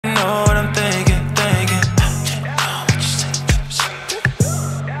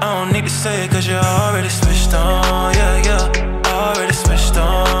need to say it cause you're already switched on, yeah, yeah. Already switched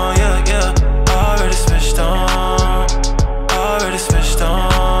on, yeah, yeah. Already switched on, already switched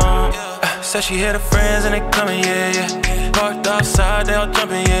on. Said she had her friends and they coming, yeah, yeah. Parked outside, they all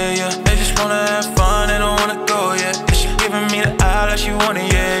jumping, yeah, yeah. They just wanna have fun, they don't wanna go, yeah. Yeah, she giving me the eye like she want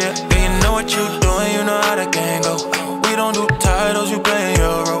it, yeah, yeah. Yeah, you know what you doing, you know how that game go. We don't do titles, you playing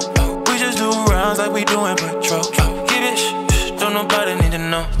your role. We just do rounds like we doing patrol. Keep it shh, don't nobody need to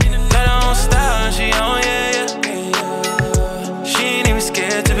know. Got her own style and she on, yeah, yeah. She ain't even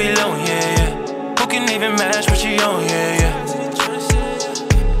scared to be alone, yeah, yeah. Who can even match what she on, yeah.